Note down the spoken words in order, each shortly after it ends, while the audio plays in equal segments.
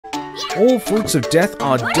All fruits of death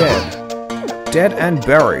are dead. Dead and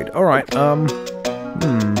buried. Alright, I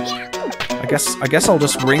guess I'll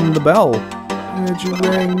just ring the bell. Would you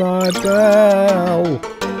ring my bell?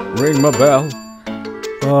 Ring my bell.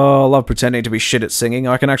 Oh, I love pretending to be shit at singing.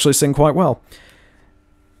 I can actually sing quite well.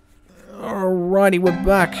 Alrighty, we're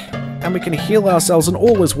back. And we can heal ourselves and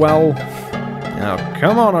all is well. Now,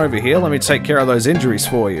 come on over here. Let me take care of those injuries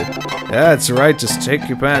for you. That's right. Just take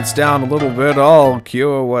your pants down a little bit. I'll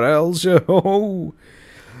cure what ails you.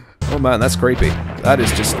 Oh man, that's creepy. That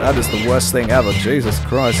is the worst thing ever. Jesus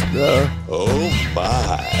Christ. Oh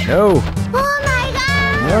my. No. Oh my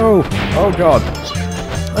god! No. Oh god.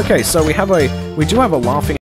 Okay, so we do have a laughing